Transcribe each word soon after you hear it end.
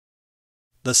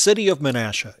The City of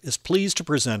Menasha is pleased to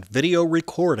present video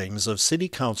recordings of City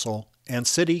Council and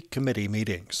City Committee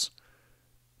meetings.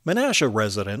 Menasha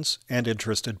residents and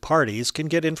interested parties can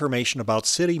get information about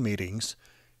city meetings,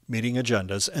 meeting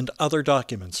agendas, and other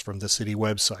documents from the city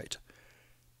website,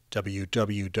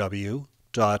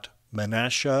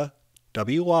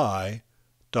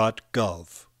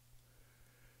 www.menashawi.gov.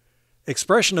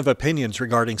 Expression of opinions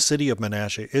regarding City of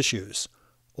Menasha issues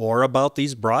or about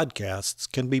these broadcasts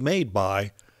can be made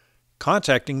by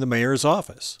contacting the Mayor's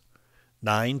Office,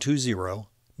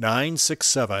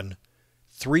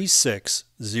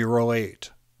 920-967-3608.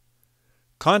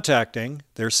 Contacting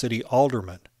their City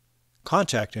Alderman.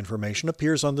 Contact information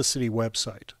appears on the City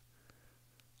website.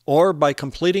 Or by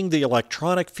completing the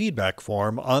electronic feedback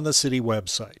form on the City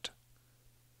website.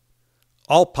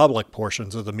 All public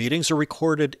portions of the meetings are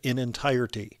recorded in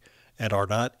entirety and are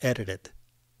not edited.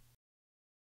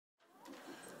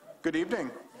 Good evening.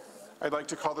 I'd like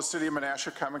to call the City of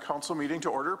Menasha Common Council meeting to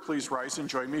order. Please rise and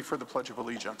join me for the Pledge of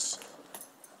Allegiance.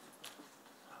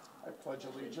 I pledge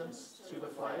allegiance to the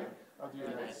flag of the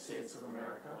United States of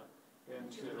America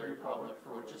and to the republic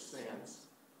for which it stands,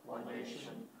 one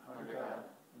nation, under God,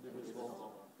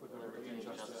 indivisible, with liberty and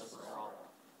justice for all.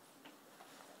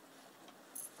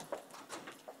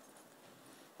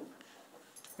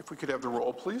 If we could have the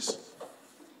roll, please.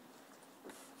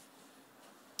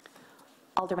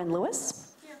 Alderman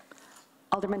Lewis. Here.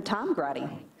 Alderman Tom Grotti.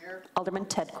 Here. Alderman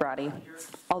Ted Grotti. Here.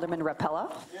 Alderman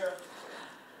Rapella. Here.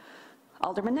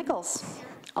 Alderman Nichols. Here.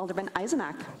 Alderman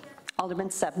Eisenach. Here. Alderman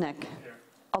Sebnick. Here.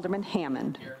 Alderman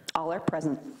Hammond. Here. All are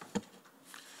present.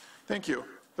 Thank you.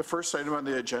 The first item on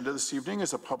the agenda this evening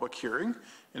is a public hearing,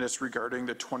 and it's regarding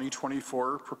the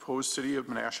 2024 proposed City of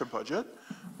Menasha budget.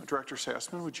 Director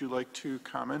Sassman, would you like to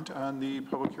comment on the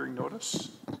public hearing notice?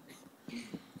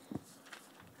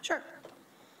 Sure.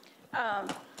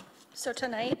 So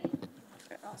tonight,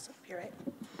 also be right.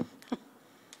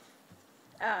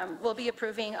 We'll be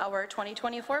approving our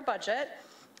 2024 budget.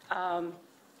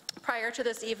 Prior to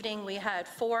this evening, we had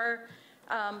 4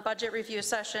 budget review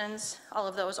sessions. All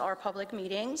of those are public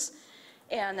meetings,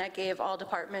 and that gave all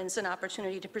departments an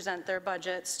opportunity to present their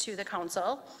budgets to the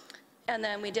council. And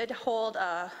then we did hold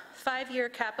a 5-year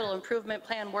capital improvement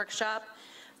plan workshop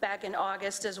back in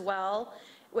August as well,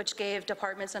 which gave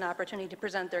departments an opportunity to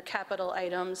present their capital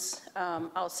items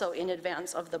also in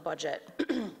advance of the budget.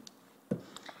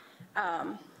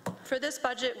 For this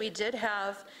budget, we did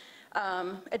have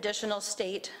additional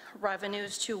state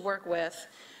revenues to work with,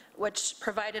 which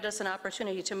provided us an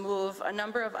opportunity to move a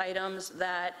number of items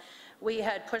that we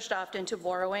had pushed off into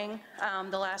borrowing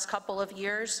the last couple of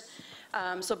years.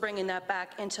 So bringing that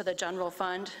back into the general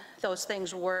fund. Those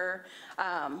things were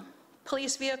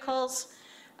police vehicles,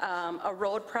 a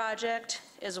road project,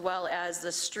 as well as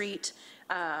the street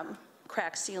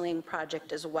crack ceiling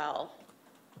project as well.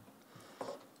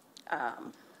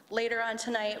 Later on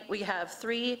tonight, we have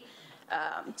 3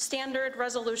 standard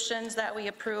resolutions that we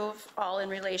approve, all in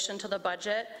relation to the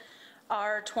budget.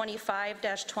 Our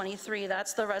 25-23,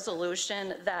 that's the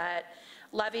resolution that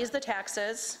levies the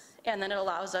taxes, and then it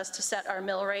allows us to set our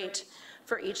mill rate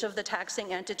for each of the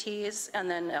taxing entities, and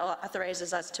then it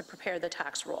authorizes us to prepare the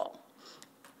tax roll.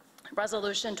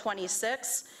 Resolution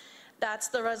 26, that's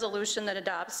the resolution that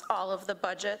adopts all of the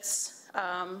budgets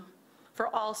for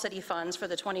all city funds for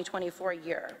the 2024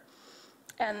 year.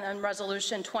 And then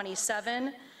resolution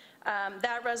 27,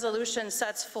 that resolution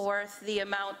sets forth the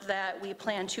amount that we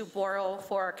plan to borrow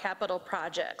for capital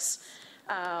projects.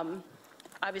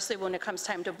 Obviously, when it comes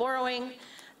time to borrowing,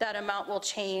 that amount will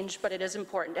change, but it is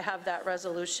important to have that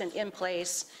resolution in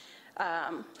place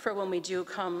for when we do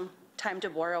come time to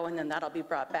borrow, and then that'll be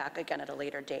brought back again at a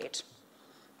later date.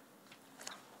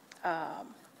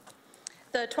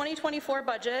 The 2024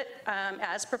 budget,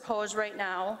 as proposed right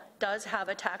now, does have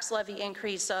a tax levy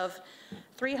increase of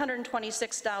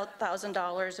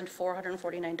 $326,000 and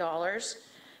 $449,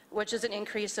 which is an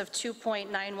increase of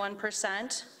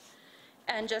 2.91%.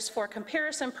 And just for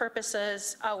comparison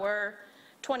purposes, our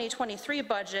 2023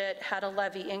 budget had a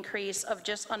levy increase of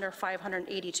just under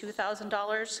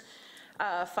 $582,000,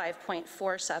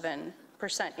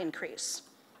 5.47% increase.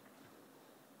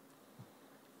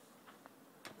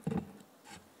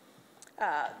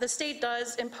 The state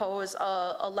does impose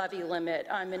a levy limit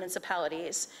on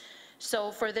municipalities.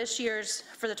 So for this year's,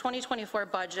 for the 2024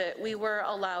 budget, we were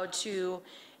allowed to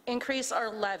increase our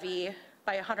levy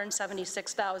by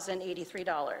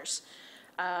 $176,083.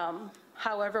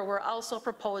 However, we're also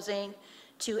proposing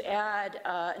to add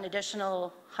an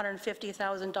additional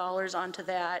 $150,000 onto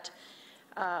that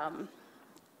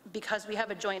because we have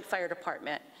a joint fire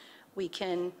department. We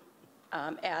can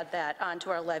add that onto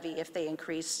our levy if they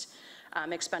increased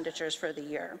expenditures for the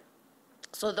year.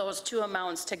 So those two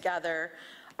amounts together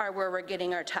are where we're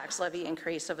getting our tax levy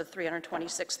increase of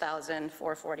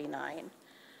 $326,449.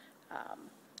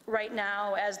 Right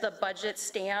now, as the budget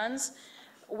stands,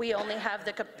 we only have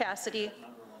the capacity,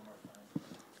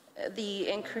 the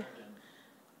increase,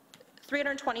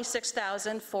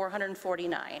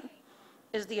 $326,449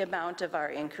 is the amount of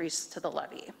our increase to the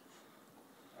levy.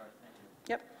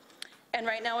 Yep. And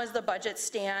right now, as the budget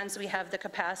stands, we have the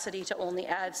capacity to only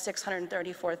add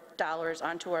 $634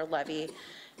 onto our levy.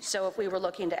 So if we were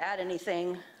looking to add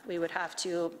anything, we would have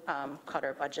to cut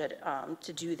our budget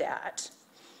to do that.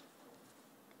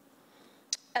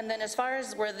 And then as far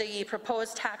as where the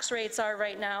proposed tax rates are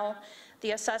right now,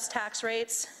 the assessed tax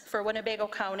rates for Winnebago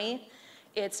County,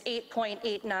 it's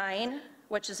 8.89,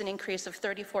 which is an increase of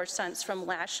 34 cents from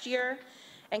last year.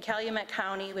 And Calumet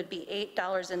County would be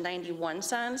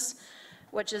 $8.91,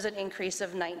 which is an increase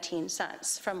of 19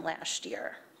 cents from last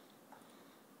year.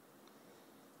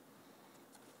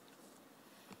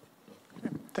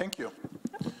 Thank you.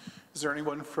 Is there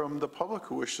anyone from the public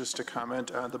who wishes to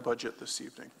comment on the budget this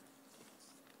evening?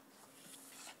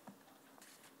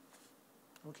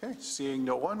 Okay, seeing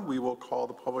no one, we will call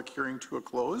the public hearing to a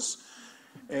close,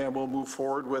 and we'll move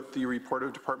forward with the report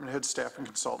of department head, staff, and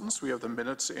consultants. We have the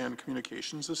minutes and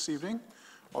communications this evening.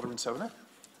 Alderman Sevenek.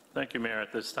 Thank you, Mayor.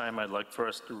 At this time, I'd like for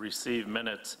us to receive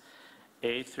minutes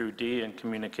A through D and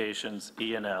communications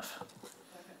E and F.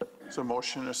 So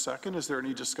motion and a second. Is there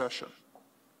any discussion?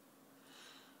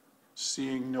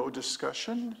 Seeing no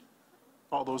discussion,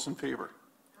 all those in favor?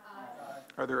 Aye.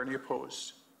 Are there any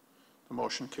opposed? The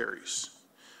motion carries.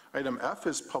 Item F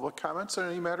is public comments on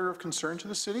any matter of concern to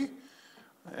the city.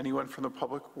 Anyone from the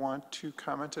public want to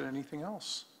comment on anything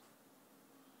else?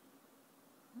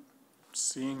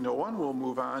 Seeing no one, we'll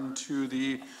move on to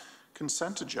the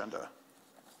consent agenda.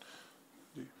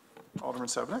 Alderman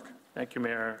Sevenek. Thank you,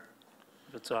 Mayor.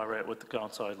 If it's all right with the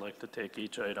council, I'd like to take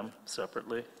each item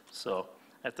separately. So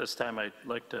at this time, I'd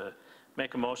like to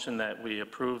make a motion that we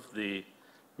approve the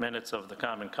minutes of the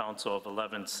Common Council of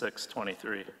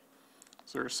 11/6/23.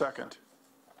 Is there a second?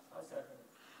 I'll second.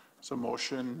 So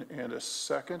motion and a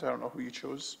second. I don't know who you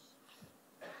chose.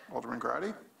 Alderman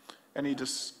Grady.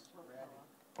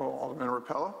 Alderman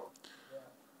Rapella.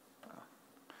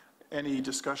 Any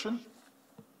discussion?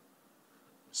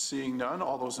 Seeing none,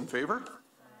 all those in favor?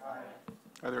 Aye.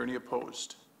 Are there any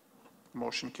opposed?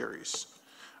 Motion carries.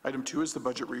 Item 2 is the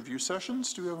budget review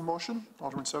sessions. Do we have a motion?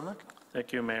 Alderman Sevenek.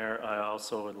 Thank you, Mayor. I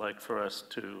also would like for us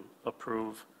to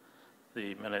approve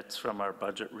the minutes from our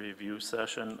budget review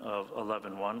session of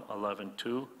 11/1,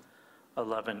 11/2,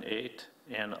 11/8,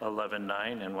 and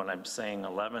 11/9. And when I'm saying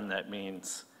 11, that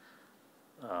means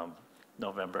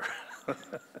November.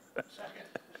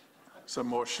 So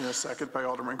motion is second by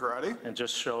Alderman Grady. And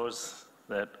just shows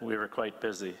that we were quite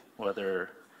busy,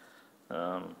 whether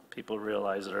people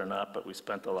realize it or not, but we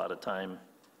spent a lot of time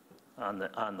on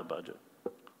the budget.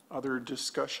 Other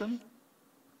discussion?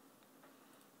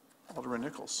 Alderman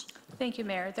Nichols. Thank you,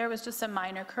 Mayor. There was just a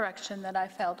minor correction that I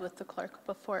filed with the clerk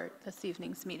before this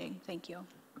evening's meeting. Thank you.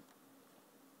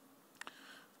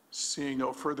 Seeing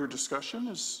no further discussion,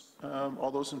 is all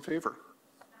those in favor?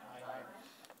 Aye.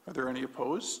 Are there any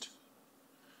opposed?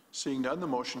 Seeing none, the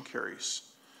motion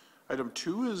carries. Item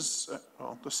 2 is,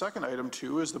 the second item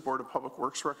 2 is the Board of Public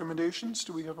Works recommendations.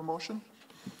 Do we have a motion?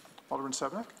 Alderman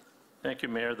Sevenek. Thank you,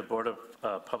 Mayor. The Board of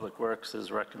Public Works is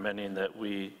recommending that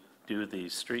we do the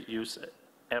street use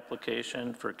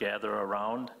application for Gather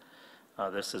Around.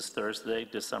 This is Thursday,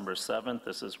 December 7th.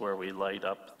 This is where we light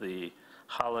up the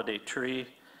holiday tree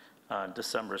on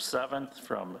December 7th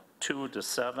from 2 to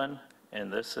 7.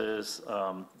 And this is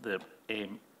a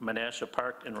Menasha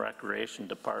Park and Recreation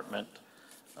Department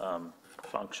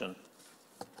function.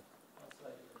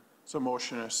 So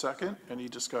motion and a second. Any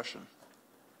discussion?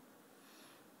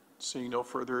 Seeing no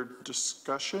further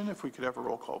discussion, if we could have a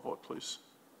roll call vote, please.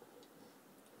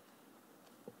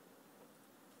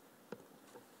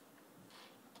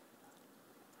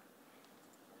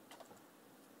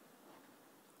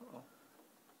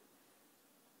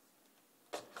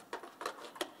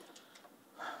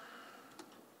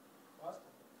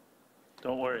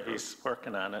 Don't worry, he's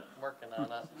working on it. Working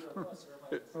on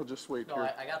it. I'll just wait No,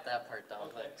 here. I got that part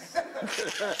down, thanks.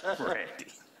 Randy.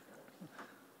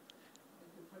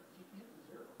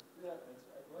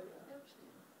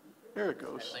 There it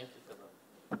goes. Thank you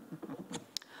for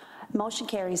the. Motion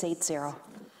carries 8-0.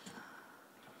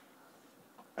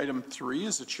 Item 3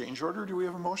 is a change order. Do we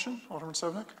have a motion? Alderman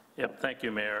Sevenek? Yep, thank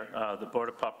you, Mayor. The Board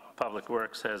of Public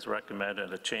Works has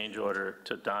recommended a change order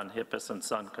to Don Hippis and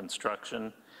Son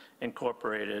Construction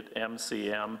Incorporated,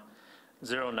 MCM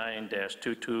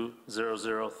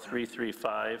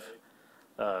 09-2200335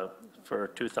 for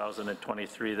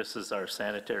 2023. This is our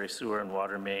sanitary sewer and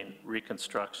water main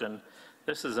reconstruction.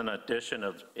 This is an addition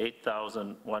of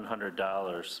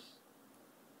 $8,100.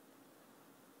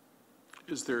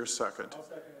 Is there a second? I'll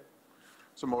second it.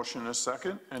 There's a motion and a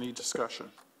second. Any discussion?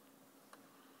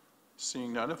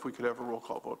 Seeing none, if we could have a roll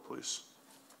call vote, please.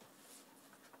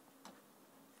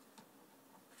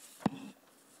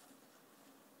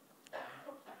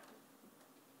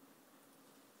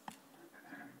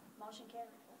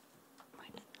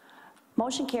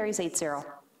 Motion carries 8-0. Do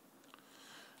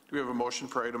we have a motion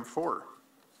for item 4?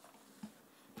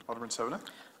 Alderman Sevenick?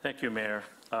 Thank you, Mayor.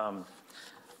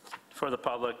 For the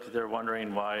public, they're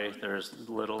wondering why there's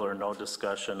little or no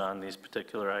discussion on these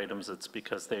particular items. It's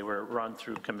because they were run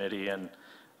through committee and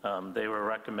they were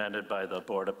recommended by the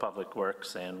Board of Public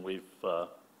Works, and we've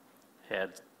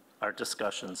had our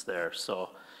discussions there.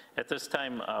 So at this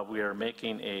time, we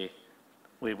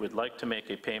would like to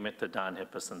make a payment to Don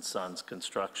Hippis and Sons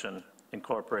Construction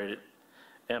Incorporated,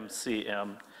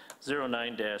 MCM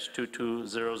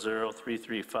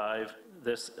 09-2200335.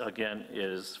 This, again,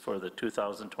 is for the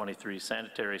 2023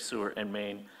 sanitary sewer and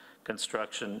main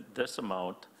construction. This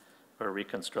amount, or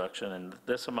reconstruction, and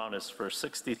this amount is for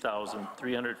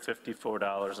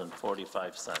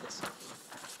 $60,354.45.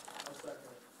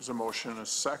 There's a motion and a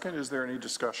second. Is there any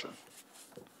discussion?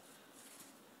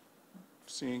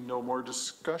 Seeing no more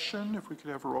discussion, if we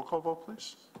could have a roll call vote,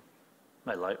 please.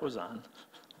 My light was on.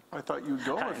 I thought you'd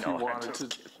go if you wanted to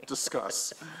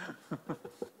discuss.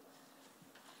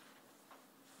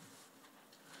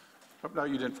 Oh, no,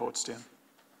 you didn't vote, Stan.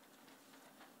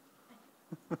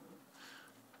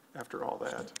 After all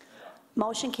that.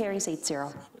 Motion carries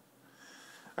 8-0.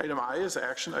 Item I is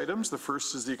action items. The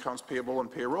first is the accounts payable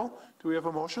and payroll. Do we have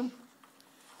a motion?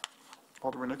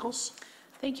 Alderman Nichols?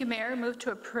 Thank you, Mayor. Move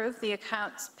to approve the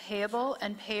accounts payable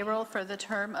and payroll for the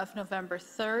term of November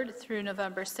 3rd through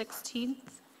November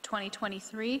 16th,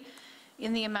 2023,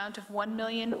 in the amount of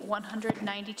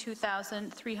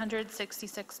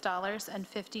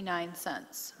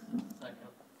 $1,192,366.59.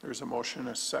 There's a motion and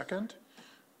a second.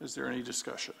 Is there any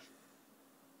discussion?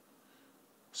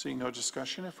 Seeing no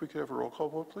discussion, if we could have a roll call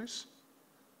vote, please.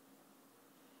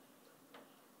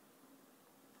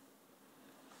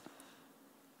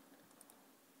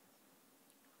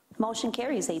 Motion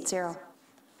carries 8-0.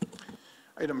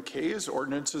 Item K is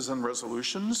ordinances and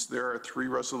resolutions. There are 3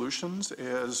 resolutions,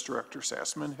 as Director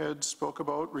Sassman had spoke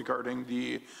about, regarding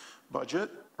the budget,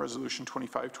 Resolution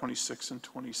 25, 26, and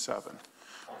 27.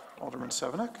 Alderman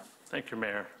Sevenick? Thank you,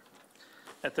 Mayor.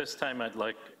 At this time, I'd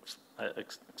like,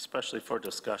 especially for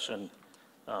discussion,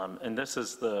 and this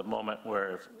is the moment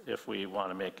where if we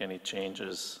want to make any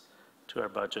changes to our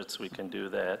budgets, we can do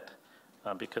that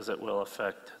because it will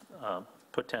affect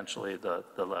potentially the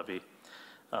levy.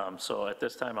 So at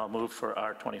this time, I'll move for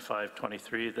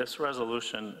R2523. This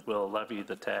resolution will levy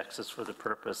the taxes for the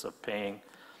purpose of paying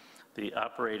the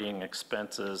operating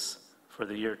expenses for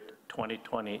the year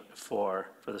 2024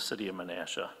 for the city of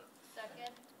Menasha.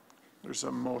 Second. There's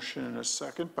a motion and a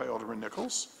second by Alderman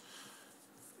Nichols.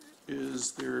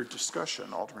 Is there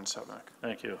discussion? Alderman Sevenick?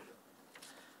 Thank you.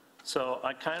 So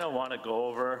I kind of want to go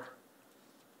over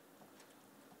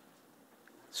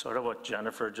sort of what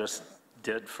Jennifer just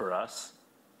did for us,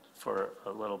 for a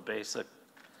little basic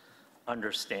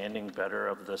understanding better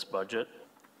of this budget.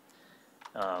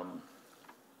 I'll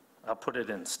put it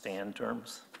in Stan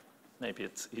terms. Maybe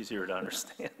it's easier to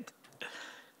understand.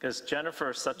 Because Jennifer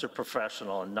is such a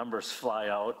professional and numbers fly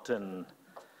out and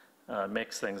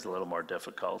makes things a little more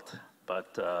difficult.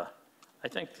 But I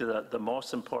think the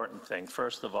most important thing,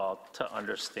 first of all, to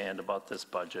understand about this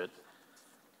budget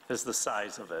is the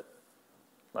size of it.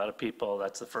 A lot of people,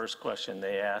 that's the first question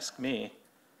they ask me,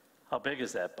 how big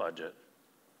is that budget?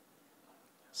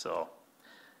 So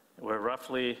we're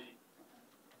roughly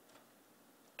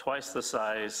twice the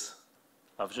size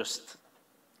of just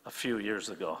a few years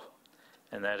ago,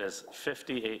 and that is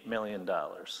 $58 million.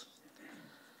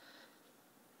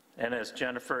 And as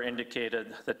Jennifer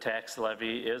indicated, the tax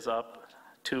levy is up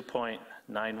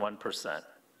 2.91%.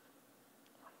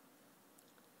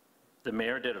 The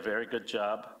mayor did a very good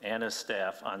job, and his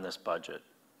staff, on this budget.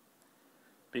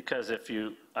 Because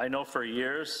I know for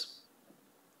years,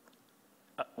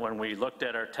 when we looked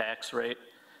at our tax rate,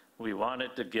 we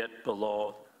wanted to get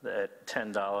below that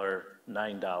 $10,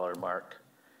 $9 mark.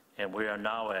 And we are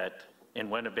now in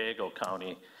Winnebago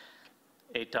County,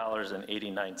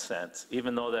 $8.89.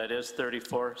 Even though that is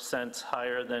 34 cents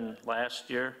higher than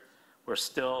last year, we're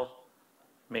still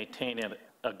maintaining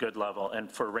a good level.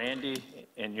 And for Randy,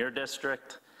 in your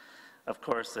district, Of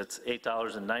course, it's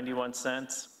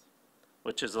 $8.91,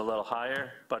 which is a little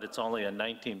higher, but it's only a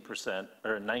 19%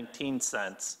 or 19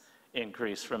 cents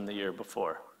increase from the year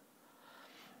before.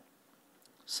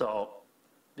 So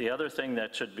the other thing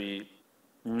that should be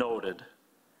noted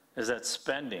is that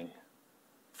spending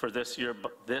for this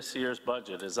year's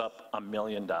budget is up $1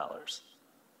 million.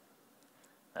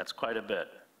 That's quite a bit.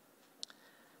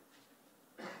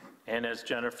 And as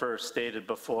Jennifer stated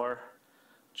before,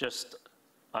 just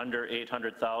under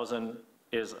 800,000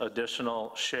 is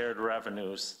additional shared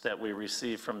revenues that we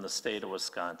receive from the state of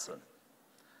Wisconsin.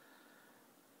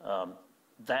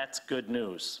 That's good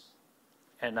news,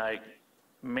 and I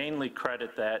mainly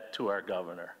credit that to our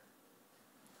governor.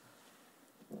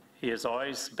 He has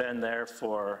always been there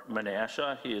for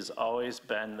Menasha. He has always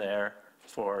been there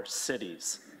for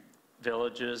cities,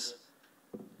 villages,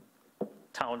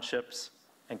 townships,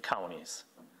 and counties.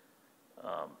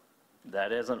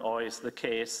 That isn't always the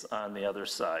case on the other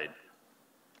side.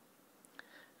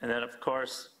 And then, of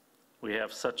course, we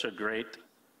have such a great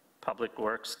public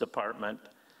works department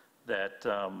that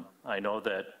I know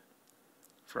that,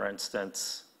 for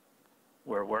instance,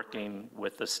 we're working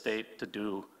with the state to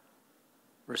do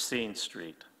Racine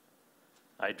Street.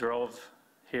 I drove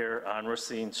here on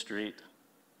Racine Street,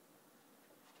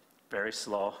 very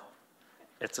slow.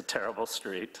 It's a terrible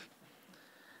street.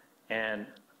 And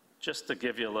just to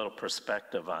give you a little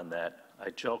perspective on that,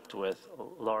 I joked with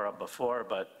Laura before,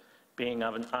 but being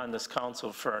on this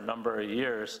council for a number of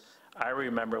years, I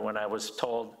remember when I was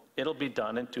told it'll be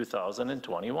done in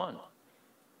 2021.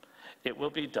 It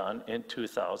will be done in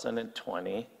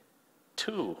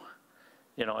 2022.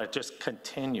 You know, it just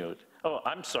continued. Oh,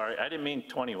 I'm sorry, I didn't mean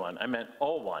 21, I meant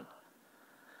 01.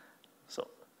 So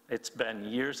it's been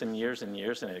years and years and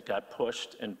years, and it got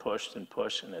pushed and pushed and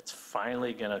pushed, and it's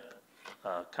finally gonna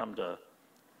come to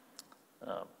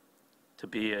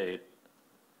be a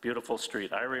beautiful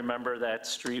street. I remember that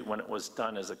street when it was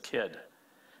done as a kid,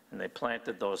 and they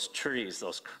planted those trees,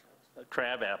 those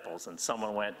crab apples, and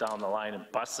someone went down the line and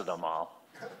busted them all.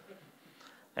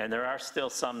 And there are still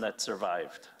some that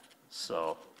survived.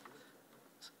 So,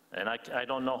 and I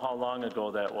don't know how long ago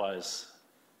that was.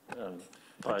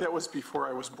 But that was before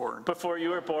I was born. Before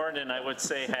you were born, and I would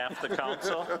say half the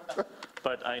council.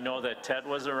 But I know that Ted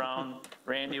was around,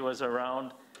 Randy was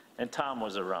around, and Tom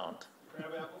was around.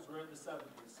 Crab apples were in the 70s. I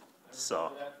So.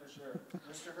 remember that for sure.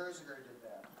 Mr. Herziger did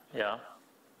that. Yeah.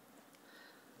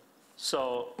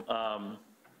 So,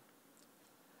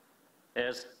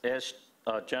 as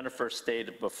Jennifer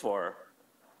stated before,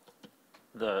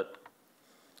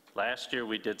 last year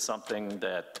we did something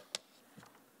that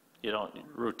you don't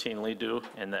routinely do,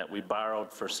 and that we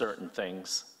borrowed for certain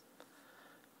things.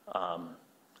 I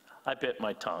bit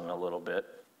my tongue a little bit.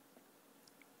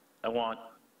 I want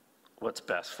what's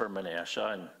best for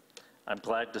Menasha, and I'm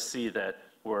glad to see that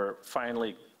we're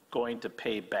finally going to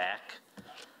pay back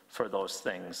for those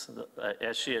things.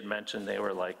 As she had mentioned, they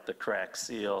were like the crack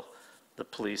seal, the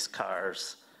police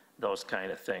cars, those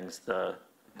kind of things. The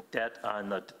debt on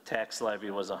the tax levy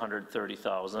was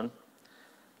 $130,000.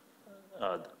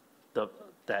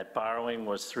 That borrowing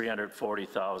was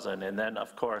 $340,000. And then,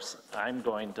 of course, I'm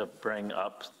going to bring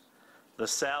up the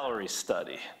salary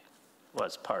study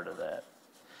was part of that.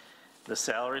 The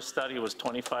salary study was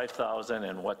 $25,000,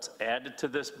 and what's added to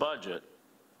this budget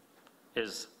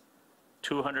is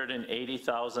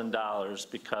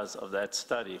 $280,000 because of that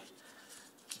study.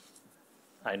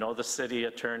 I know the city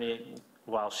attorney,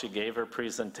 while she gave her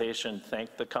presentation,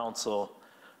 thanked the council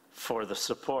for the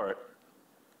support.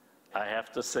 I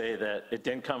have to say that it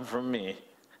didn't come from me.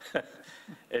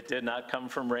 It did not come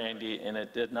from Randy, and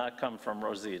it did not come from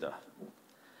Rosita.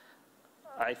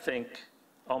 I think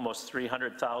almost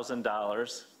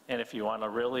 $300,000, and if you want to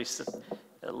really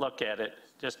look at it,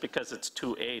 just because it's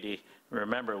 280,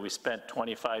 remember we spent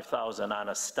 $25,000 on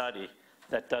a study.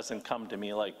 That doesn't come to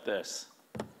me like this.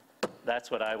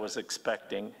 That's what I was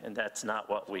expecting, and that's not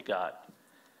what we got.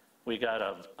 We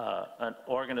got an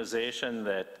organization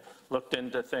that looked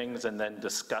into things and then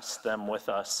discussed them with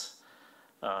us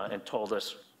and told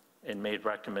us and made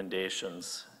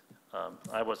recommendations.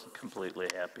 I wasn't completely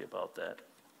happy about that.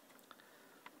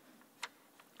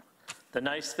 The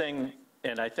nice thing,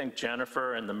 and I think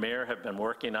Jennifer and the mayor have been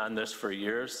working on this for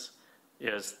years,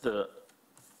 is to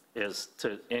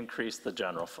increase the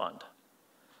general fund.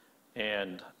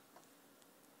 And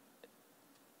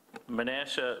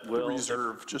Menasha will... The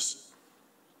reserve, just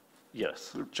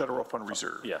Yes. general fund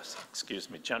reserve. Yes, excuse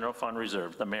me, general fund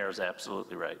reserve. The mayor's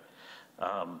absolutely right.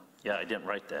 Yeah, I didn't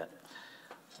write that.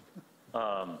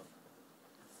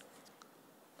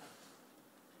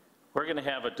 We're going to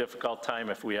have a difficult time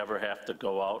if we ever have to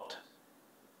go out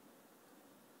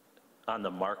on the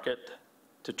market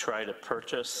to try to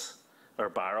purchase or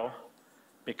borrow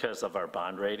because of our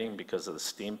bond rating, because of the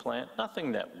steam plant.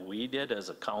 Nothing that we did as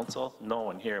a council. No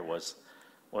one here was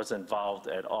involved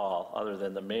at all, other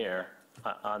than the mayor,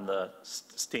 on the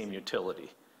steam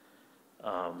utility.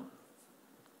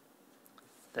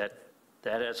 That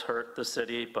has hurt the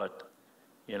city, but,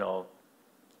 you know,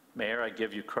 Mayor, I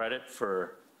give you credit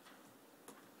for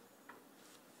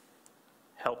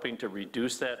helping to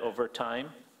reduce that over time,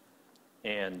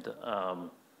 and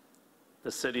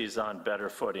the city's on better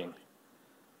footing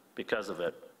because of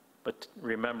it. But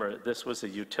remember, this was a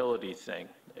utility thing.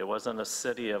 It wasn't a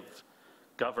city of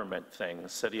government thing, a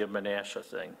city of Menasha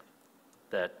thing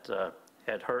that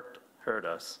had hurt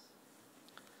us.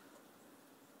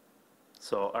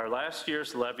 So our last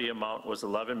year's levy amount was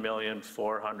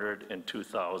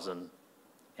 $11,402,000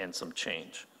 and some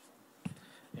change.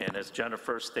 And as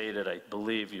Jennifer stated, I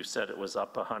believe you said it was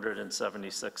up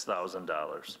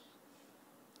 $176,000.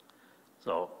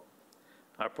 So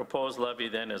our proposed levy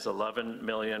then is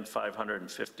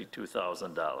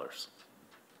 $11,552,000.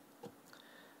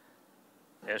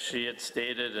 As she had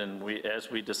stated, and as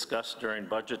we discussed during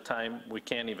budget time, we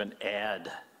can't even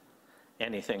add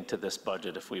anything to this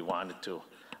budget if we wanted to.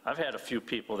 I've had a few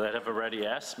people that have already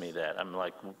asked me that. I'm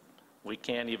like, we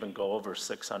can't even go over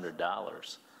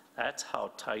 $600. That's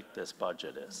how tight this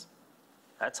budget is.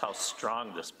 That's how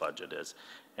strong this budget is.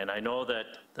 And I know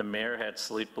that the mayor had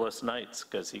sleepless nights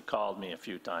because he called me a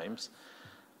few times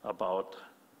about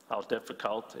how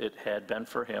difficult it had been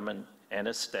for him and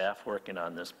his staff working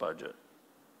on this budget.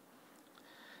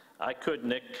 I could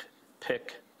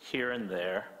nitpick here and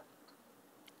there,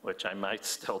 which I might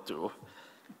still do,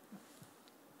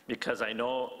 because I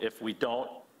know if we don't,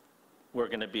 we're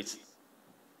going to be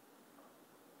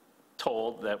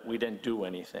told that we didn't do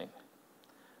anything.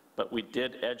 But we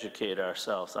did educate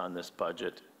ourselves on this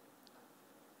budget.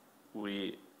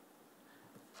 We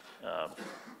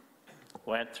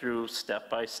went through step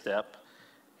by step,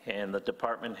 and the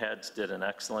department heads did an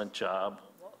excellent job.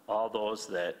 All those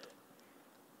that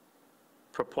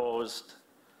proposed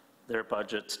their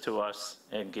budgets to us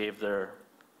and gave their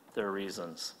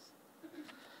reasons.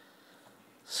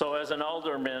 So as an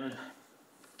alderman,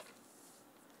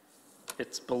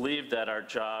 it's believed that our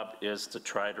job is to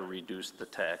try to reduce the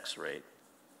tax rate.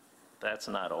 That's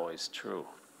not always true.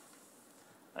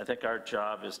 I think our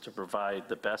job is to provide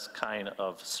the best kind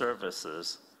of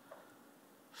services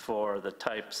for the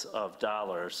types of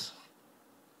dollars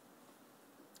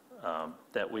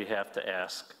that we have to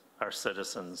ask our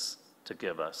citizens to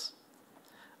give us.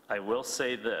 I will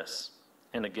say this,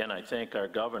 and again, I thank our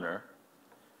governor,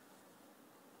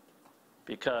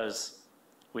 because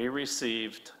we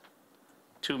received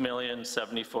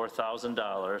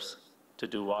 $2,074,000 to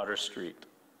do Water Street.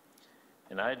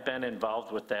 And I'd been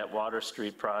involved with that Water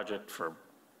Street project for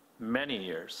many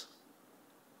years.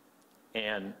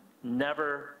 And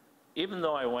never, even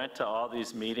though I went to all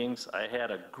these meetings, I had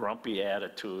a grumpy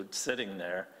attitude sitting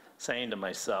there saying to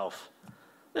myself,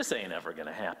 this ain't ever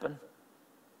gonna happen.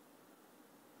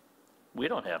 We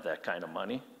don't have that kind of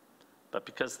money. But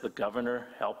because the governor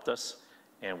helped us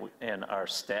and our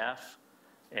staff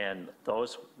and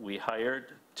those we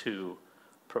hired to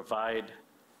provide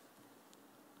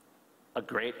a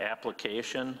great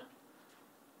application,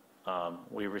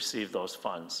 we received those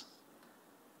funds.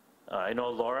 I know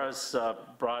Laura's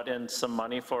brought in some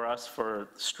money for us for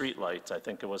streetlights. I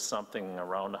think it was something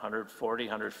around $140,000,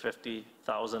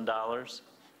 $150,000.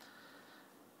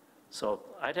 So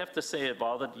I'd have to say, of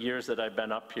all the years that I've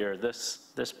been up here,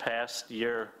 this past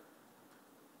year,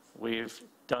 we've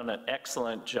done an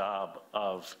excellent job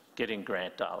of getting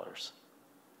grant dollars.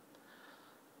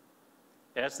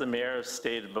 As the mayor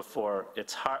stated before,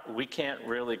 it's hard, we can't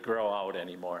really grow out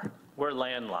anymore. We're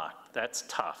landlocked, that's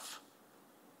tough.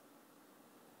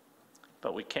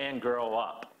 But we can grow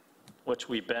up, which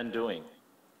we've been doing.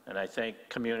 And I thank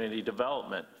community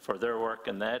development for their work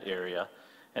in that area,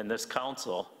 and this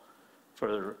council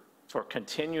for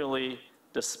continually,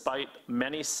 despite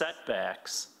many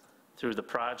setbacks through the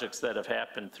projects that have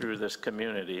happened through this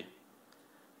community,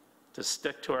 to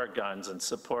stick to our guns and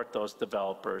support those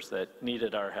developers that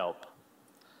needed our help.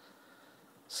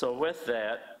 So with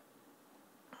that,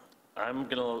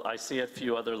 I see a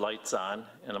few other lights on,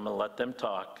 and I'm gonna let them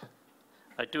talk.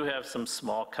 I do have some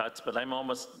small cuts, but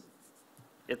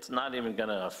it's not even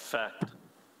gonna affect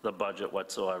the budget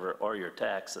whatsoever or your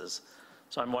taxes.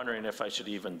 So I'm wondering if I should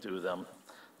even do them.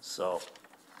 So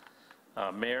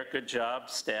Mayor, good job.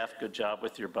 Staff, good job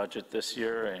with your budget this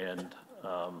year. And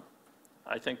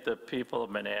I think the people of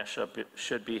Menasha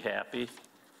should be happy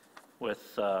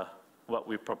with what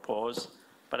we propose.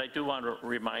 But I do want to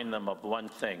remind them of one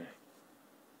thing.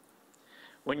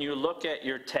 When you look at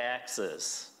your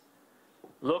taxes,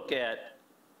 look at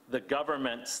the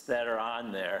governments that are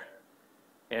on there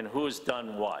and who's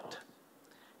done what.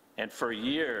 And for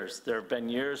years, there have been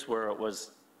years where it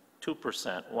was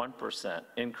 2%, 1%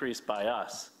 increase by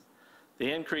us.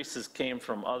 The increases came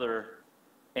from other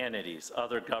entities,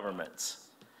 other governments.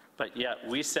 But yet,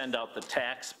 we send out the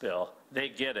tax bill, they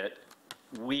get it,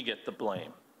 we get the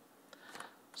blame.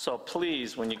 So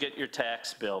please, when you get your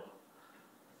tax bill,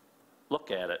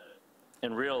 look at it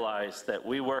and realize that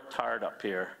we worked hard up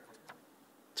here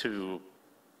to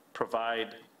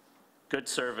provide good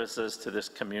services to this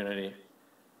community,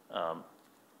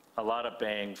 a lot of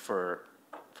bang for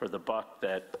the buck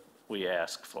that we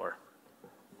ask for.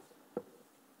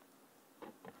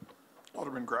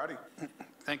 Alderman Grady.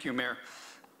 Thank you, Mayor.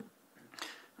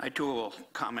 I too will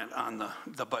comment on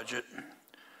the budget.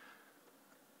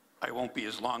 I won't be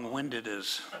as long-winded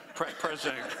as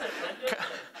President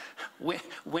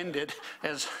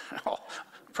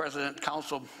President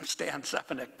Council Stan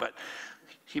Sepenick, but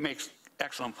he makes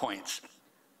excellent points.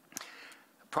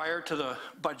 Prior to the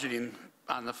budgeting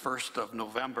on the 1st of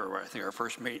November, where I think our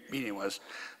first meeting was,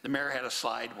 the mayor had a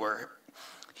slide where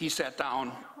he sat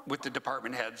down with the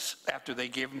department heads after they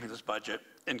gave him his budget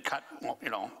and cut, you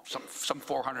know, some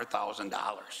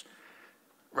 $400,000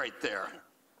 right there.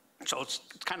 So it's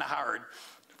kind of hard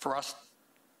for us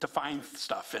to find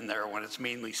stuff in there when it's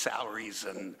mainly salaries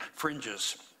and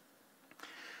fringes.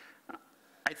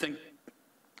 I think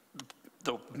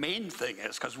the main thing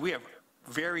is, because we have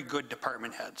very good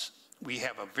department heads, we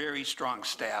have a very strong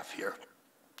staff here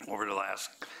over the last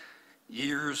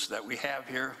years that we have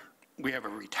here. We have a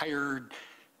retired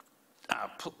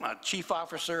chief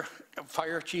officer,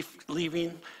 fire chief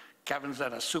leaving. Kevin's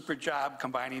done a super job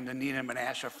combining the Neenah and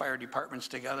Menasha fire departments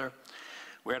together.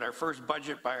 We had our first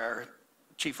budget by our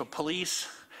chief of police,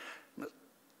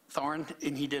 Thorne,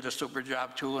 and he did a super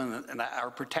job too, and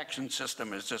our protection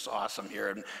system is just awesome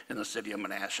here in the city of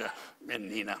Menasha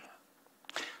and Neenah.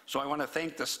 So I want to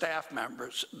thank the staff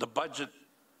members, the budget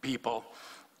people,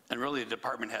 and really the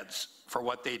department heads for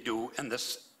what they do and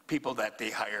this people that they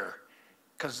hire,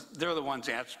 because they're the ones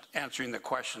answering the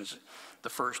questions the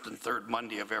first and third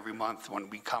Monday of every month when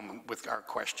we come with our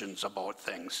questions about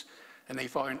things. And they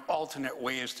find alternate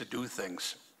ways to do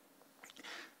things.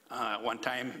 One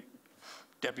time,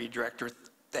 Deputy Director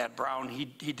Thad Brown, he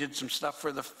did some stuff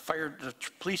for the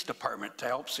police department to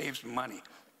help save some money.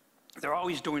 They're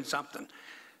always doing something.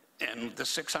 And the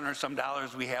 $600 some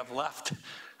we have left,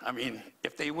 I mean,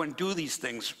 if they wouldn't do these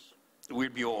things,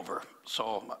 we'd be over.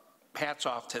 So hats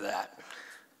off to that.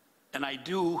 And I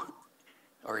did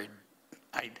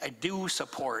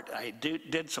support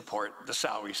the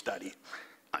salary study.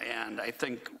 And I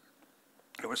think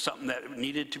it was something that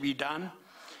needed to be done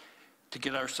to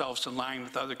get ourselves in line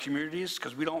with other communities,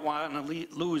 because we don't want to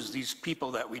lose these people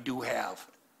that we do have.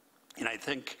 And I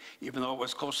think even though it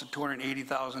was close to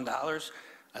 $280,000,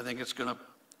 I think it's going to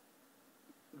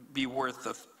be worth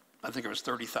the, I think it was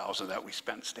 $30,000 that we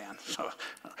spent, Stan, so,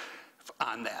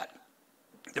 on that.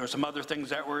 There were some other things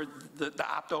that were the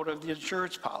opt-out of the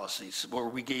insurance policies, where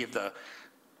we gave the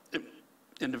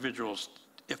individuals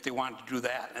if they wanted to do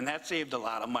that. And that saved a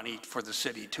lot of money for the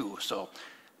city too. So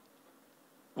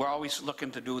we're always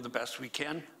looking to do the best we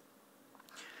can.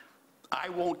 I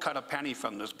won't cut a penny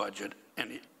from this budget,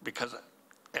 and because,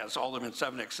 as Alderman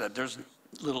Sepenick said, there's a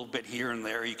little bit here and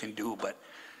there you can do, but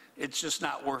it's just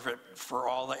not worth it for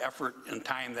all the effort and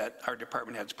time that our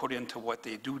department heads put into what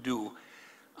they do.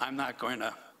 I'm not going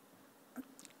to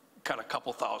cut a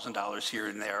couple $1,000s here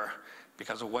and there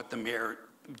because of what the mayor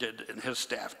did and his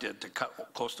staff did to cut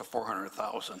close to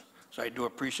 $400,000. So I do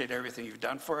appreciate everything you've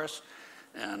done for us,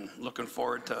 and looking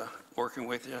forward to working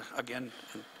with you again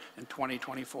in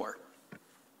 2024.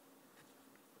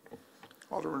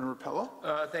 Alderman Rapella.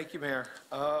 Thank you, Mayor.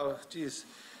 Oh, geez.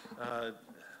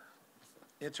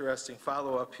 Interesting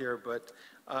follow-up here, but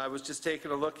I was just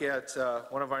taking a look at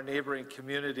one of our neighboring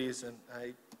communities, and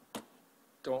I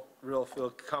don't really feel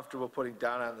comfortable putting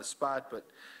down on the spot, but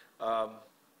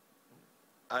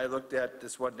I looked at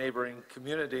this one neighboring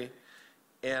community,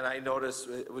 and I noticed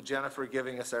with Jennifer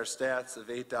giving us our stats of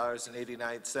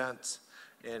 $8.89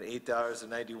 and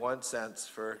 $8.91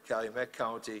 for Calumet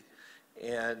County,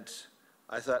 and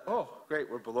I thought, oh, great,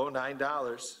 we're below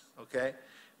 $9, okay?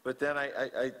 But then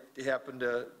I happened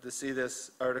to see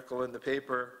this article in the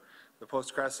paper, the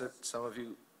Post-Crescent, some of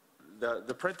you,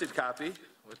 the printed copy,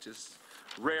 which is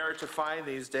rare to find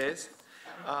these days.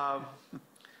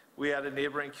 We had a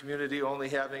neighboring community only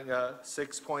having a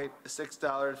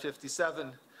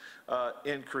 $6.57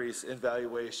 increase in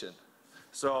valuation.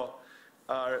 So,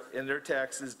 and their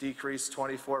taxes decreased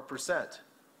 24%.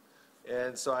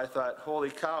 And so I thought, holy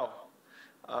cow,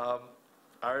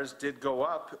 ours did go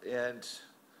up and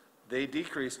they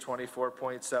decreased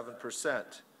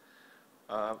 24.7%.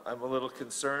 I'm a little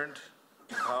concerned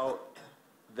how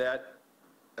that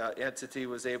entity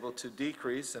was able to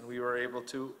decrease and we were able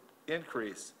to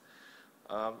increase.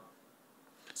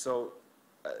 So.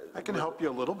 I can help you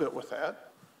a little bit with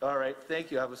that. All right, thank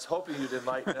you. I was hoping you'd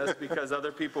enlighten us because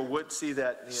other people would see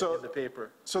that in the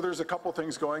paper. So there's a couple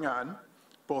things going on.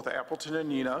 Both Appleton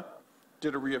and Neenah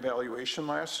did a reevaluation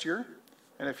last year.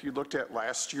 And if you looked at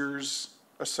last year's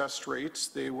assessed rates,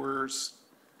 they were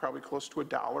probably close to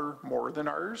 $1 more than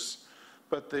ours,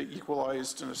 but the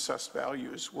equalized and assessed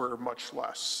values were much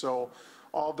less. So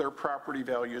all their property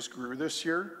values grew this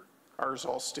year. Ours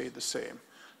all stayed the same.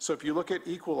 So if you look at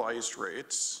equalized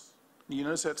rates,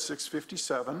 Neenah's at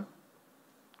 657,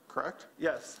 correct?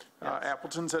 Yes.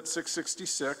 Appleton's at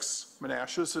 666,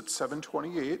 Menasha's at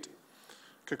 728,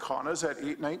 Kaukauna at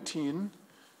 819,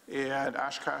 and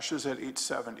Oshkosh is at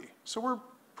 870. So we're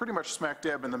pretty much smack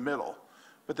dab in the middle.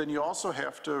 But then you also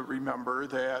have to remember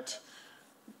that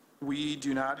we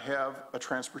do not have a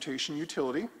transportation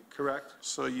utility. Correct.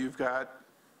 So you've got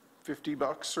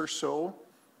 $50 or so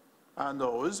on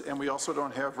those, and we also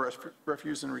don't have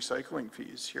refuse and recycling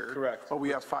fees here. Correct. But we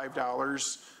have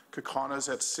 $5. Kaukauna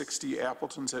at 60,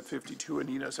 Appleton's at 52, and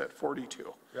Neenah's at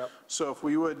 42. Yep. So if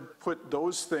we would put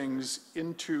those things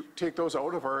take those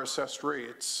out of our assessed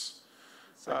rates,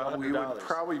 like we would $100.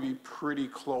 probably be pretty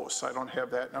close. I don't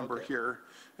have that number Okay. here.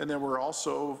 And then we're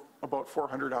also about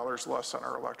 $400 less on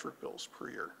our electric bills per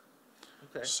year.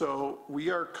 Okay. So we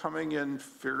are coming in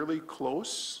fairly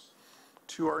close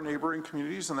to our neighboring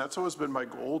communities, and that's always been my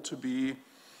goal, to be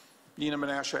Neenah,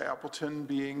 Menasha, Appleton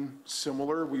being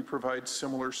similar. We provide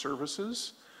similar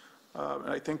services, and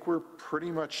I think we're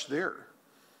pretty much there.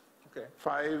 Okay.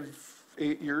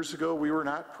 5-8 years ago, we were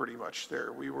not pretty much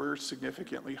there. We were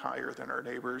significantly higher than our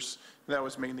neighbors, and that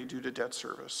was mainly due to debt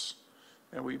service,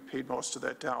 and we paid most of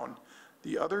that down.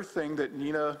 The other thing that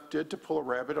Neenah did to pull a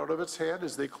rabbit out of its hat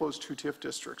is they closed 2 TIF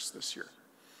districts this year,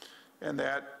 and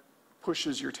that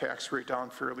pushes your tax rate down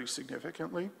fairly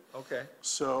significantly. Okay.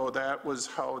 So that was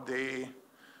how they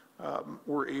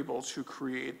were able to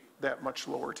create that much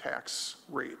lower tax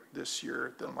rate this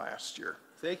year than last year.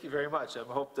 Thank you very much. I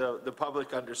hope the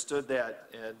public understood that,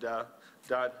 and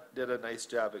Don did a nice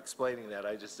job explaining that.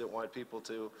 I just didn't want people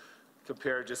to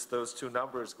compare just those 2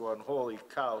 numbers going, holy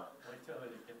cow. Wait till they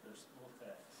get their school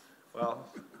tax. Well,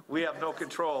 we have no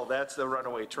control. That's the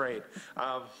runaway train.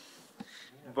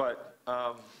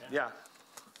 Yeah.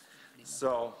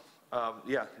 So,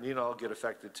 yeah, Neenah will get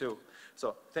affected too.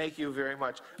 So thank you very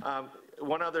much.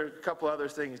 Couple other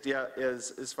things, yeah,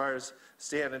 is as far as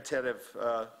Stan and Ted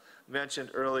have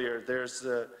mentioned earlier, there's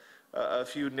a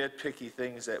few nitpicky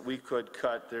things that we could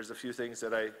cut. There's a few things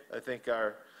that I think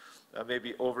are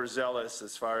maybe overzealous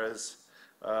as far as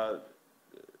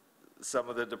some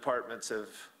of the departments have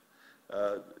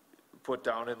put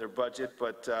down in their budget,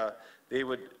 but they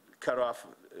would cut off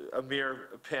a mere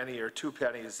penny or 2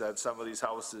 pennies on some of these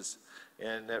houses,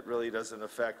 and that really doesn't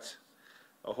affect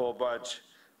a whole bunch.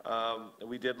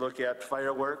 We did look at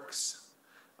fireworks.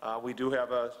 We do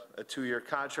have a 2-year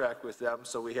contract with them,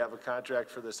 so we have a contract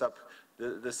for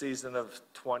the season of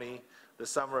the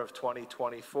summer of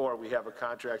 2024. We have a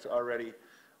contract already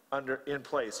in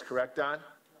place, correct, Don?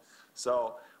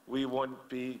 So we wouldn't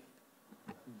be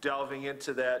delving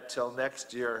into that till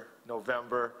next year,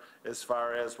 November, as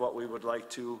far as what we would like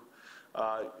to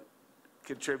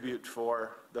contribute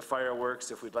for the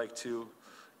fireworks, if we'd like to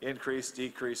increase,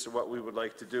 decrease, or what we would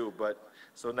like to do. But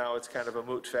so now it's kind of a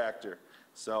moot factor.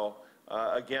 So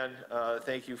again,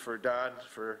 thank you for Don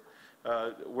for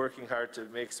working hard to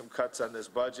make some cuts on this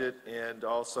budget, and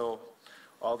also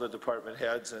all the department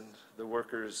heads and the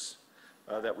workers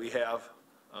that we have.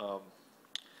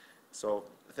 So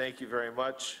thank you very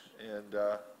much, and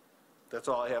that's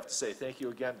all I have to say. Thank you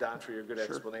again, Don, for your good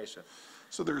explanation.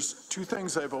 So there's 2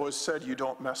 things I've always said you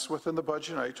don't mess with in the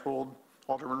budget. I told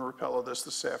Alderman Rapella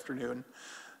this afternoon.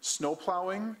 Snow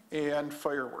plowing and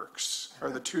fireworks are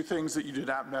the 2 things that you do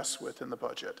not mess with in the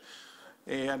budget.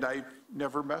 And I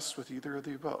never messed with either of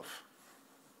the above.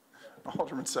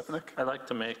 Alderman Stefanik? I'd like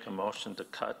to make a motion to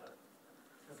cut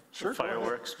Sure.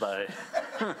 fireworks by,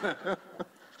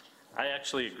 I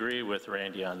actually agree with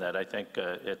Randy on that. I think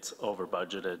it's over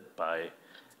budgeted by,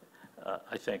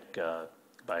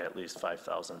 by at least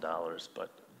 $5,000.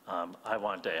 But I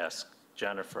wanted to ask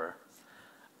Jennifer,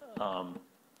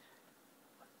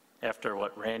 after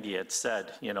what Randy had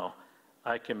said,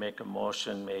 I can make a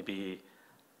motion maybe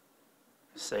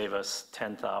save us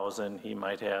 10,000, he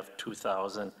might have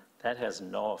 2,000. That has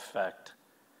no effect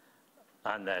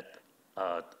on that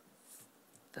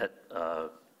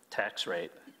tax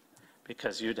rate,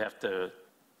 because you'd have to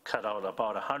cut out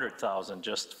about 100,000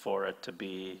 just for it to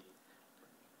be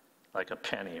like a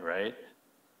penny, right?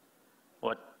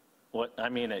 I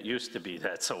mean, it used to be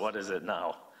that, so what is it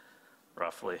now,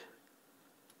 roughly?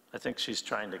 I think she's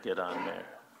trying to get on there.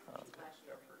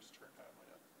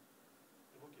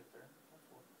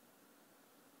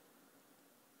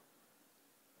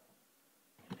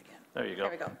 There you go.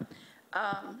 There we go.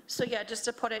 So yeah, just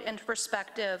to put it into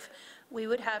perspective, we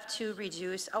would have to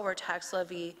reduce our tax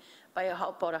levy by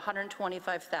about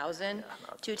 125,000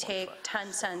 to take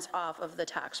 10 cents off of the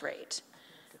tax rate.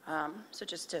 So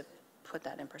just to put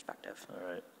that in perspective. All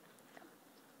right.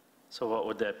 So what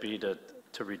would that be to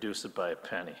reduce it by a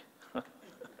penny?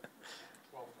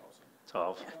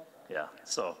 12? Yeah,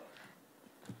 so,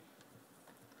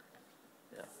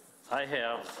 yeah. I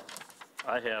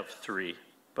have 3,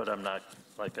 but I'm not,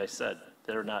 like I said,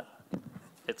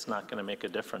 it's not going to make a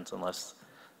difference unless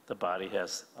the body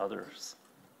has others.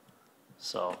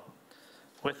 So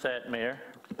with that, Mayor?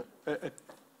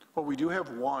 Well, we do have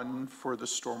one for the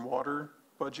stormwater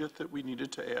budget that we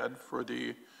needed to add for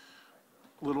the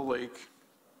Little Lake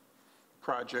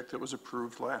project that was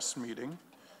approved last meeting.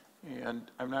 And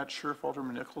I'm not sure if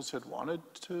Alderman Nichols had wanted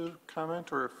to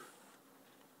comment, or if,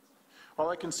 all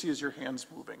I can see is your hands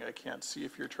moving. I can't see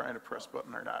if you're trying to press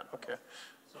button or not. Okay.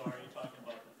 So are you talking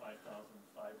about the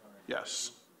 5,500?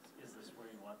 Yes. Is this where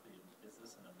you want is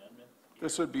this an amendment?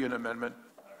 This would be an amendment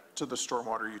to the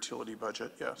stormwater utility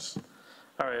budget, yes.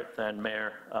 All right, then,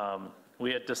 Mayor.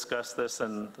 We had discussed this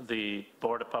in the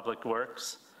Board of Public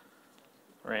Works.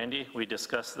 Randy, we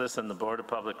discussed this in the Board of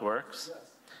Public Works. Yes.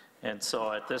 And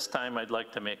so at this time, I'd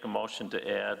like to make a motion to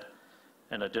add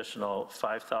an additional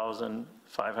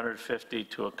 $5,550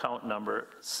 to account number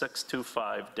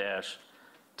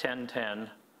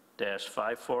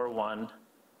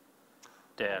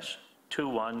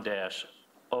 625-1010-541-21-02.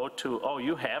 Oh,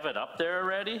 you have it up there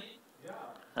already?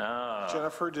 Yeah.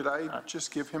 Jennifer, did I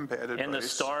just give him bad advice? In the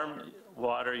storm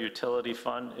water utility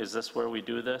fund, is this where we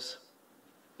do this?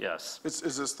 Yes.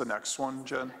 Is this the next one,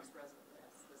 Jen?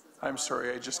 I'm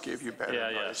sorry, I just gave you bad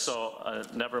advice. Yeah, so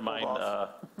never mind.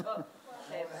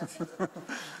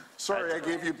 Sorry, I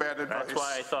gave you bad advice. That's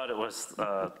why I thought it was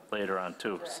later on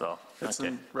too, so. It's okay.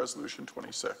 in Resolution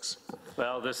 26.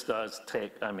 Well, this does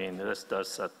this does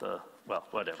set well,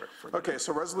 whatever. Okay,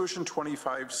 so Resolution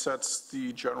 25 sets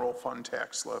the general fund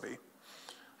tax levy.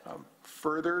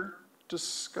 Further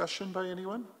discussion by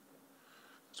anyone?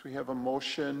 So we have a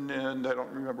motion, and I don't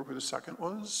remember who the second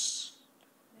was.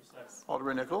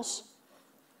 Alderman Nichols.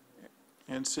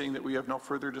 And seeing that we have no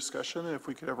further discussion, if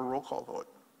we could have a roll call vote.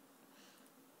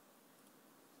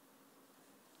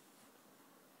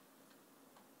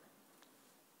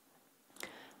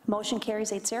 Motion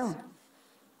carries 8-0.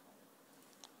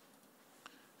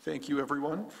 Thank you,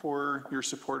 everyone, for your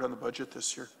support on the budget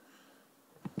this year.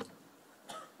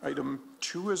 Item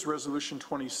 2 is Resolution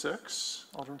 26.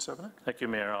 Alderman Sevenik. Thank you,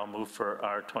 Mayor. I'll move for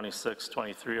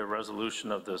R2623, a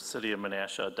resolution of the City of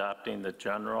Menasha adopting the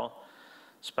general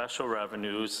special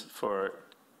revenues for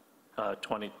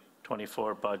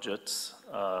 2024 budgets.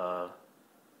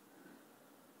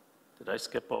 Did I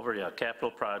skip over? Yeah,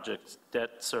 capital projects,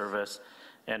 debt service,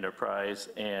 enterprise,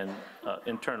 and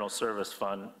internal service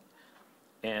fund,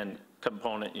 and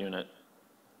component unit.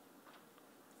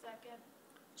 Second.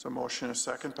 So motion is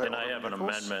second by And I Alderman have an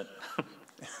Nichols. amendment.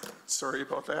 Sorry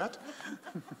about that.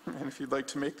 And if you'd like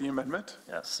to make the amendment.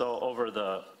 Yeah, so over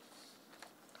the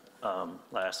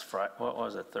last Friday, what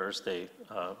was it, Thursday,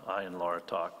 I and Laura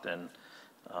talked, and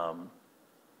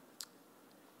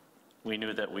we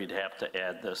knew that we'd have to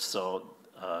add this, so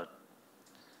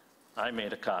I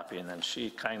made a copy, and then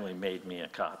she kindly made me a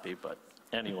copy, but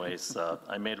anyways,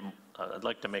 I'd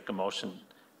like to make a motion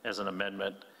as an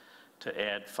amendment to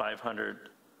add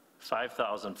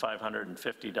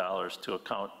 $5,550 to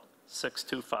account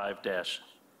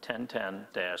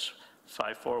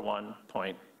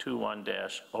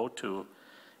 625-1010-541.21-02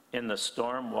 in the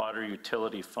Storm Water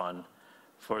Utility Fund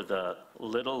for the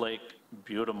Little Lake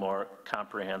Butamore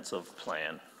Comprehensive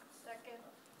Plan. Second.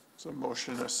 So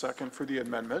motion is second for the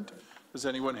amendment. Does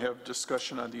anyone have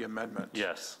discussion on the amendment?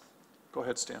 Yes. Go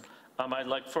ahead, Stan. I'd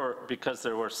like because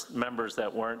there were members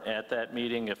that weren't at that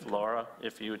meeting, if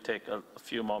you would take a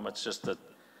few moments just to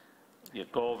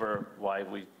go over why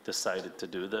we decided to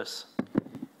do this.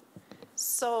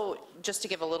 So just to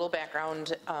give a little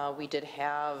background, we did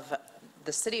have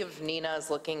The city of Neenah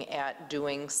is looking at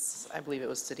doing, I believe it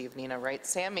was city of Neenah, right?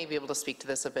 Sam may be able to speak to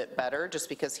this a bit better, just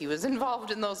because he was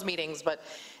involved in those meetings, but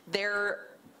they're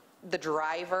the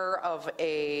driver of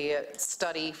a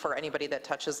study for anybody that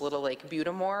touches Little Lake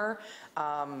Butamore,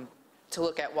 to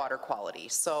look at water quality.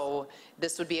 So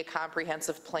this would be a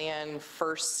comprehensive plan,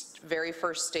 very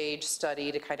first stage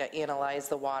study to kind of analyze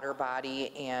the water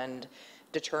body and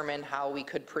determine how we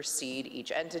could proceed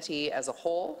each entity as a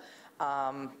whole.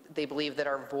 They believe that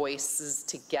our voices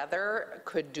together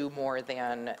could do more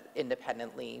than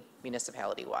independently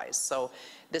municipality-wise. So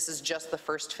this is just the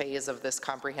first phase of this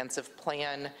comprehensive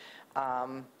plan,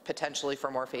 potentially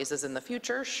for more phases in the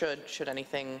future, should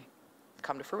anything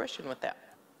come to fruition with that.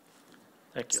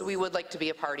 Thank you. So we would like to be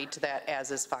a party to that,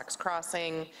 as is Fox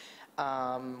Crossing,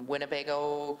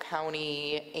 Winnebago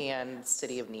County, and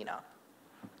City of Neenah.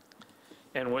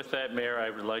 And with that, Mayor, I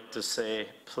would like to say,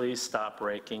 please stop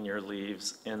raking your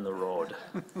leaves in the road.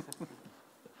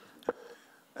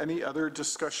 Any other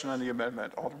discussion on the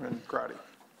amendment? Alderman Grady.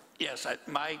 Yes,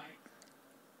 my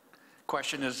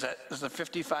question is that, is the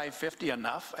 5550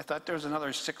 enough? I thought there was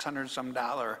another $600 some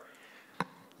dollar.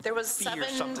 There was Fee or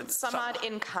something, some odd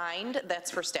in kind,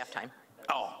 that's for staff time.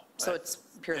 Oh. So it's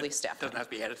purely staff time. Doesn't have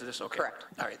to be added to this? Okay. Correct.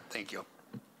 All right, thank you.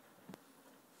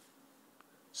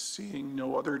 Seeing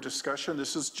no other discussion,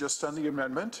 this is just on the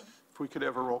amendment. If we could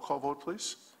have a roll call vote,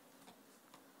 please.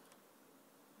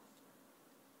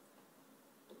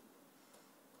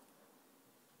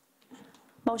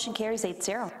 Motion carries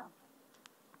 8-0.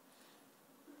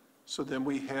 So then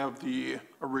we have the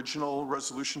original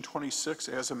Resolution 26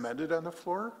 as amended on the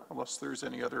floor, unless there's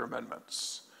any other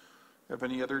amendments. Have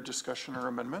any other discussion or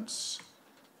amendments?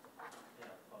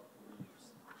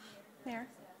 Mayor?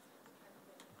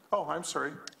 Oh, I'm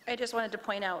sorry. I just wanted to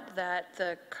point out that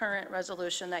the current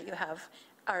resolution that you have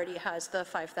already has the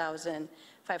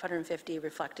 5,550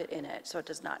 reflected in it, so it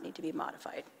does not need to be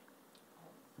modified.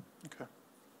 Okay.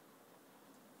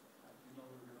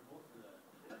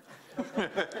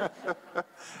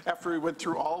 After we went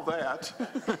through all that.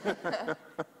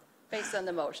 Based on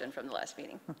the motion from the last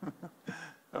meeting.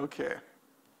 Okay.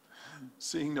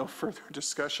 Seeing no further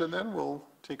discussion, then we'll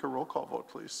take a roll call vote,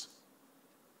 please.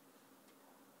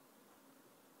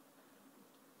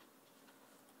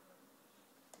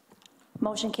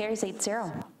 Motion carries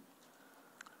 8-0.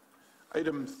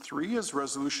 Item 3 is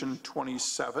Resolution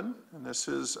 27, and this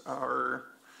is our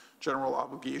general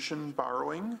obligation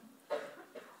borrowing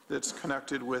that's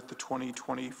connected with the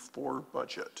 2024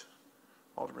 budget.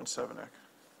 Alderman Sevenek.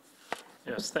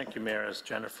 Yes, thank you, Mayor. As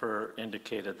Jennifer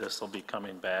indicated, this will be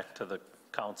coming back to the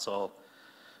council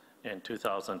in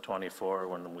 2024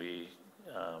 when we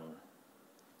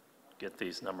get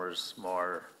these numbers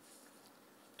more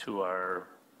to our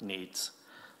needs.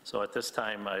 So at this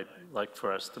time, I'd like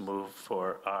for us to move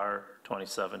for R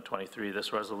 2723.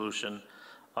 This resolution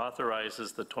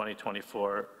authorizes the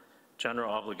 2024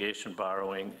 general obligation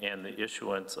borrowing and the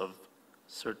issuance of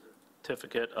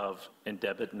certificate of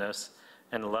indebtedness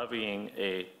and levying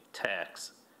a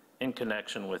tax in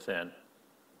connection within.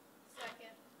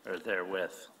 Or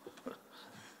therewith.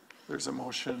 There's a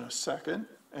motion, a second.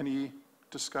 Any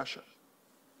discussion?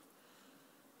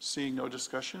 Seeing no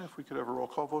discussion, if we could have a roll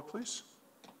call vote, please.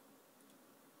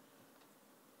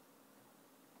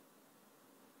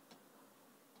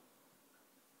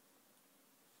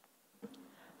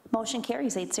 Motion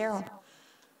carries 8-0.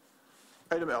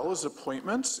 Item L is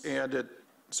appointments, and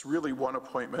it's really one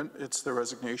appointment. It's the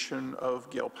resignation of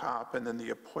Gail Pop and then the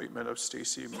appointment of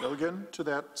Stacy Milligan to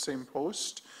that same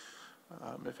post.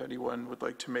 If anyone would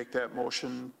like to make that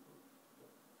motion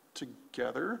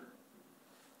together.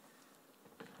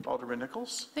 Alderman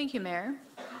Nichols. Thank you, Mayor.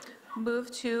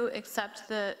 Move to accept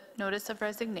the notice of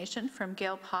resignation from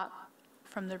Gail Pop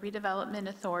from the Redevelopment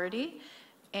Authority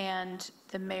and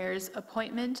the mayor's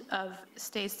appointment of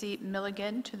Stacy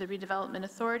Milligan to the Redevelopment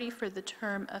Authority for the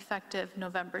term effective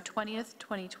November 20th,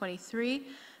 2023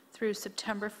 through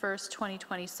September 1st,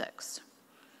 2026.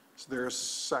 Is there a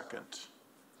second?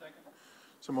 Second.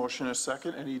 So motion is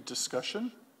second. Any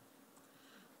discussion?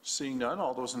 Seeing none,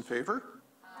 all those in favor?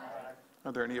 Aye.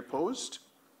 Are there any opposed?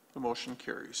 The motion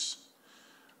carries.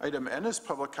 Item N is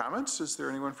public comments. Is there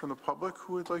anyone from the public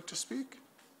who would like to speak?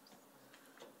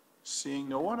 Seeing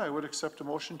no one, I would accept a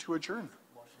motion to adjourn.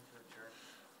 Motion to adjourn.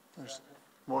 There's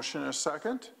motion and a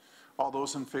second. All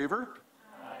those in favor?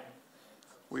 Aye.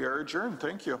 We are adjourned.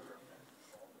 Thank you.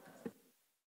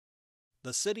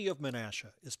 The City of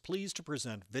Menasha is pleased to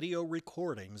present video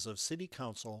recordings of City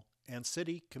Council and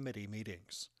City Committee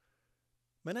meetings.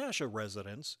 Menasha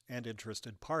residents and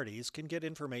interested parties can get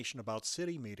information about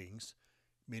city meetings,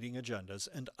 meeting agendas,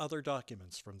 and other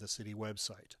documents from the city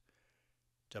website,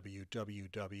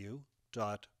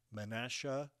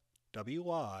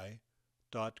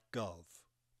 www.menashawi.gov.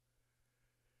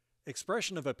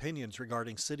 Expression of opinions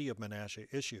regarding City of Menasha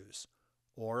issues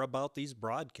or about these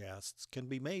broadcasts can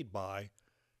be made by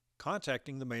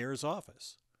contacting the Mayor's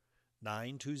office,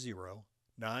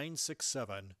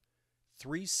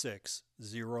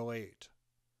 920-967-3608.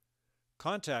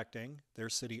 Contacting their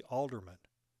city alderman.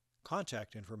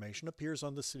 Contact information appears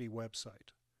on the city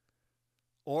website.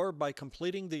 Or by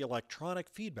completing the electronic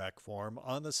feedback form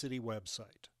on the city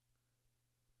website.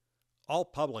 All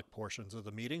public portions of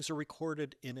the meetings are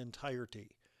recorded in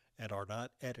entirety and are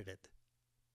not edited.